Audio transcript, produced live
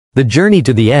The journey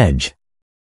to the edge.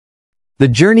 The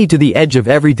journey to the edge of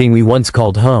everything we once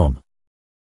called home.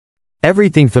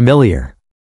 Everything familiar.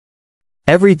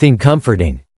 Everything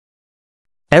comforting.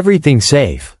 Everything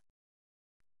safe.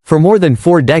 For more than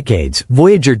 4 decades,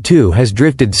 Voyager 2 has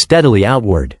drifted steadily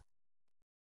outward,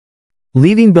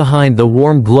 leaving behind the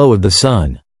warm glow of the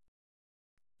sun,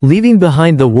 leaving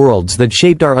behind the worlds that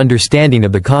shaped our understanding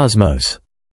of the cosmos.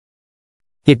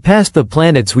 It passed the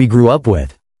planets we grew up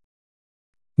with,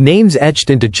 names etched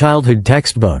into childhood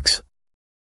textbooks,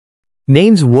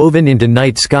 names woven into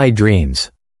night sky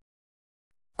dreams,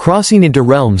 crossing into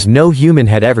realms no human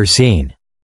had ever seen,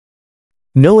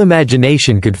 no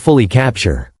imagination could fully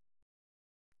capture.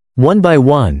 One by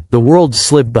one, the worlds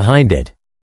slipped behind it.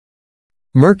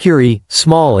 Mercury,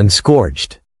 small and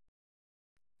scorched.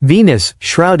 Venus,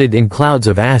 shrouded in clouds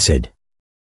of acid.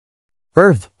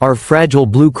 Earth, our fragile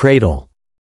blue cradle.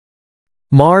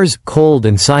 Mars, cold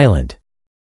and silent.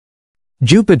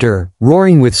 Jupiter,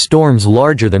 roaring with storms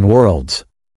larger than worlds.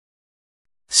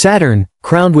 Saturn,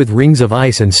 crowned with rings of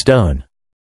ice and stone.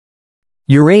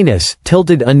 Uranus,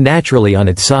 tilted unnaturally on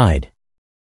its side.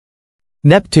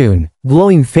 Neptune,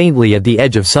 glowing faintly at the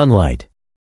edge of sunlight.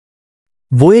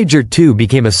 Voyager 2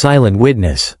 became a silent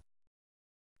witness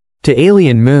to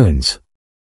alien moons,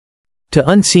 to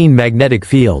unseen magnetic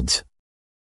fields,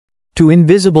 to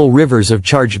invisible rivers of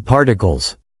charged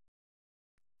particles.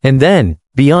 And then,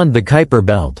 beyond the Kuiper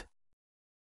belt,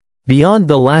 beyond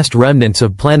the last remnants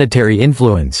of planetary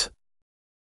influence,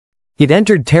 it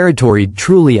entered territory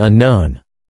truly unknown,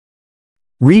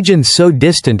 regions so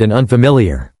distant and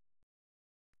unfamiliar.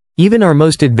 Even our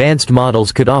most advanced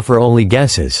models could offer only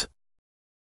guesses.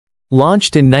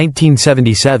 Launched in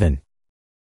 1977,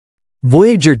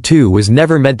 Voyager 2 was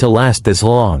never meant to last this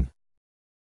long.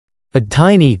 A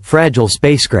tiny, fragile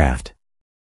spacecraft,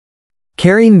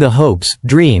 carrying the hopes,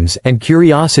 dreams, and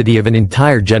curiosity of an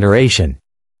entire generation.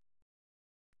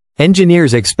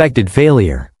 Engineers expected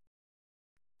failure,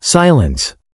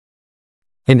 silence,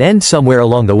 an end somewhere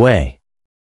along the way.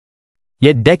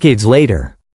 Yet decades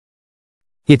later,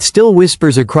 it still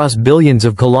whispers across billions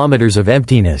of kilometers of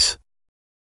emptiness.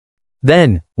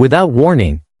 Then, without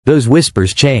warning, those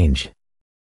whispers changed.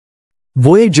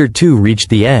 Voyager 2 reached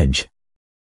the edge.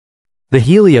 The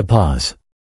heliopause.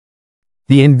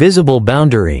 The invisible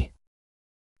boundary.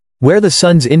 Where the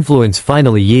sun's influence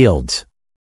finally yields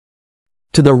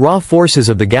to the raw forces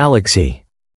of the galaxy.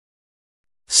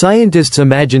 Scientists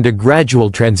imagined a gradual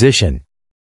transition,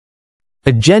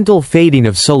 a gentle fading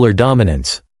of solar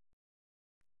dominance.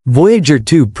 Voyager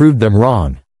 2 proved them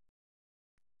wrong.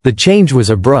 The change was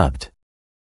abrupt,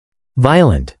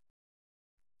 violent.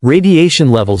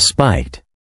 Radiation levels spiked.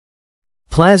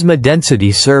 Plasma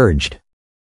density surged,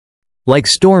 like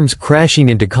storms crashing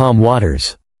into calm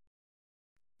waters.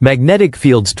 Magnetic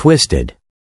fields twisted,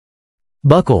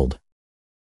 buckled,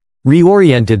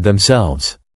 reoriented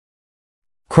themselves.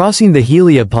 Crossing the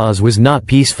heliopause was not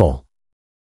peaceful.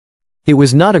 It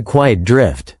was not a quiet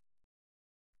drift.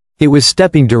 It was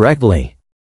stepping directly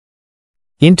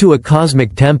into a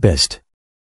cosmic tempest.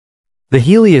 The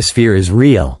heliosphere is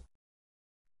real.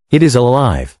 It is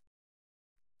alive.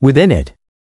 Within it,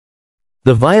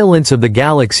 the violence of the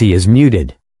galaxy is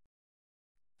muted,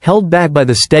 held back by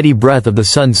the steady breath of the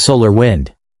sun's solar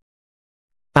wind.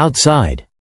 Outside,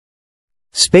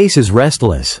 space is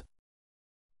restless,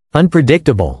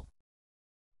 unpredictable,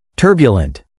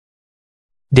 turbulent,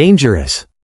 dangerous.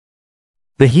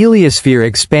 The heliosphere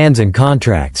expands and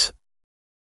contracts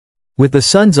with the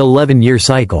sun's 11-year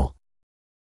cycle.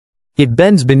 It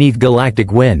bends beneath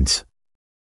galactic winds.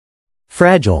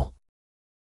 Fragile,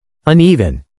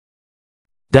 uneven,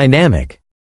 dynamic.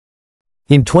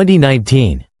 In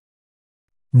 2019,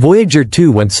 Voyager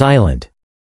 2 went silent.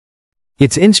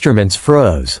 Its instruments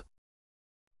froze.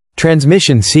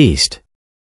 Transmission ceased.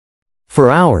 For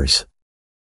hours,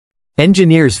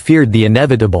 engineers feared the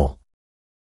inevitable.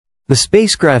 The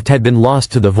spacecraft had been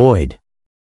lost to the void.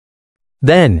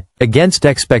 Then, against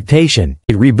expectation,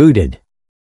 it rebooted.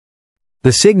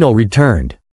 The signal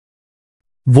returned.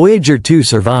 Voyager 2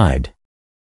 survived.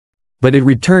 But it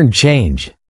returned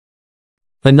changed.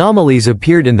 Anomalies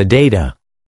appeared in the data.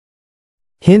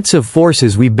 Hints of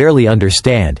forces we barely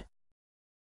understand.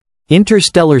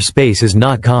 Interstellar space is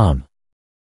not calm.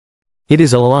 It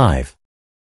is alive.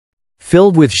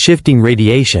 Filled with shifting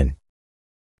radiation,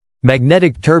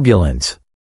 magnetic turbulence,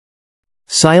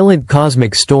 silent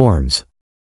cosmic storms,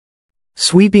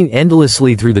 sweeping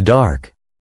endlessly through the dark.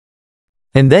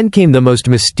 And then came the most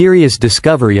mysterious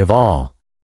discovery of all.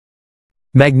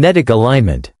 Magnetic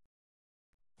alignment.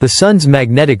 The sun's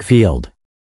magnetic field.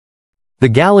 The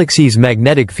galaxy's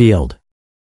magnetic field.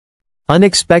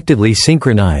 unexpectedly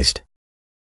synchronized,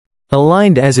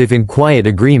 aligned as if in quiet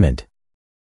agreement.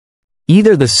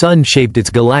 Either the sun shaped its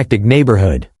galactic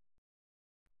neighborhood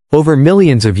over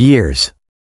millions of years,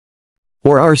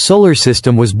 or our solar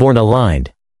system was born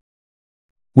aligned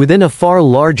within a far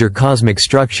larger cosmic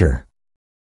structure.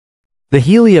 The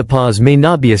heliopause may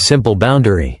not be a simple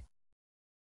boundary.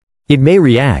 It may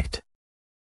react.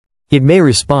 It may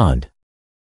respond.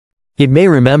 It may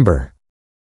remember.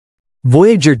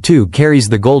 Voyager 2 carries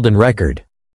the golden record.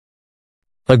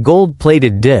 A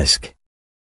gold-plated disc,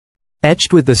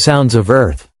 etched with the sounds of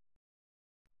Earth,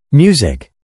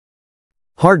 music,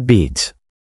 heartbeats,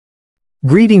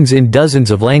 greetings in dozens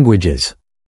of languages.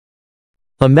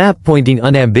 A map pointing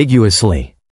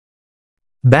unambiguously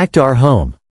back to our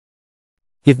home.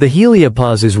 If the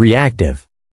heliopause is reactive,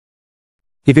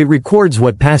 if it records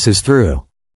what passes through,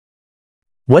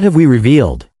 what have we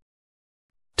revealed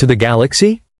to the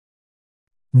galaxy?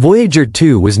 Voyager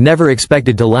 2 was never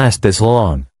expected to last this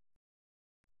long.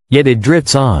 Yet it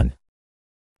drifts on,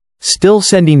 still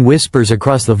sending whispers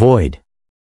across the void.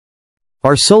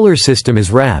 Our solar system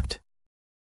is wrapped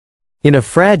in a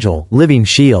fragile, living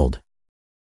shield.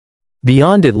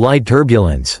 Beyond it lie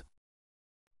turbulence,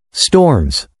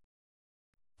 storms,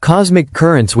 cosmic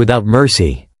currents without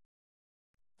mercy.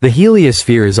 The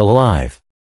heliosphere is alive.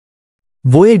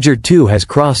 Voyager 2 has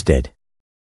crossed it.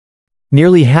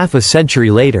 Nearly half a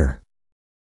century later,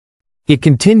 it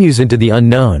continues into the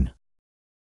unknown.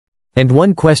 And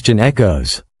one question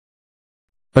echoes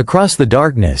across the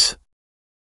darkness.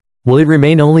 Will it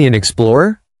remain only an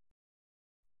explorer?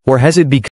 Or has it become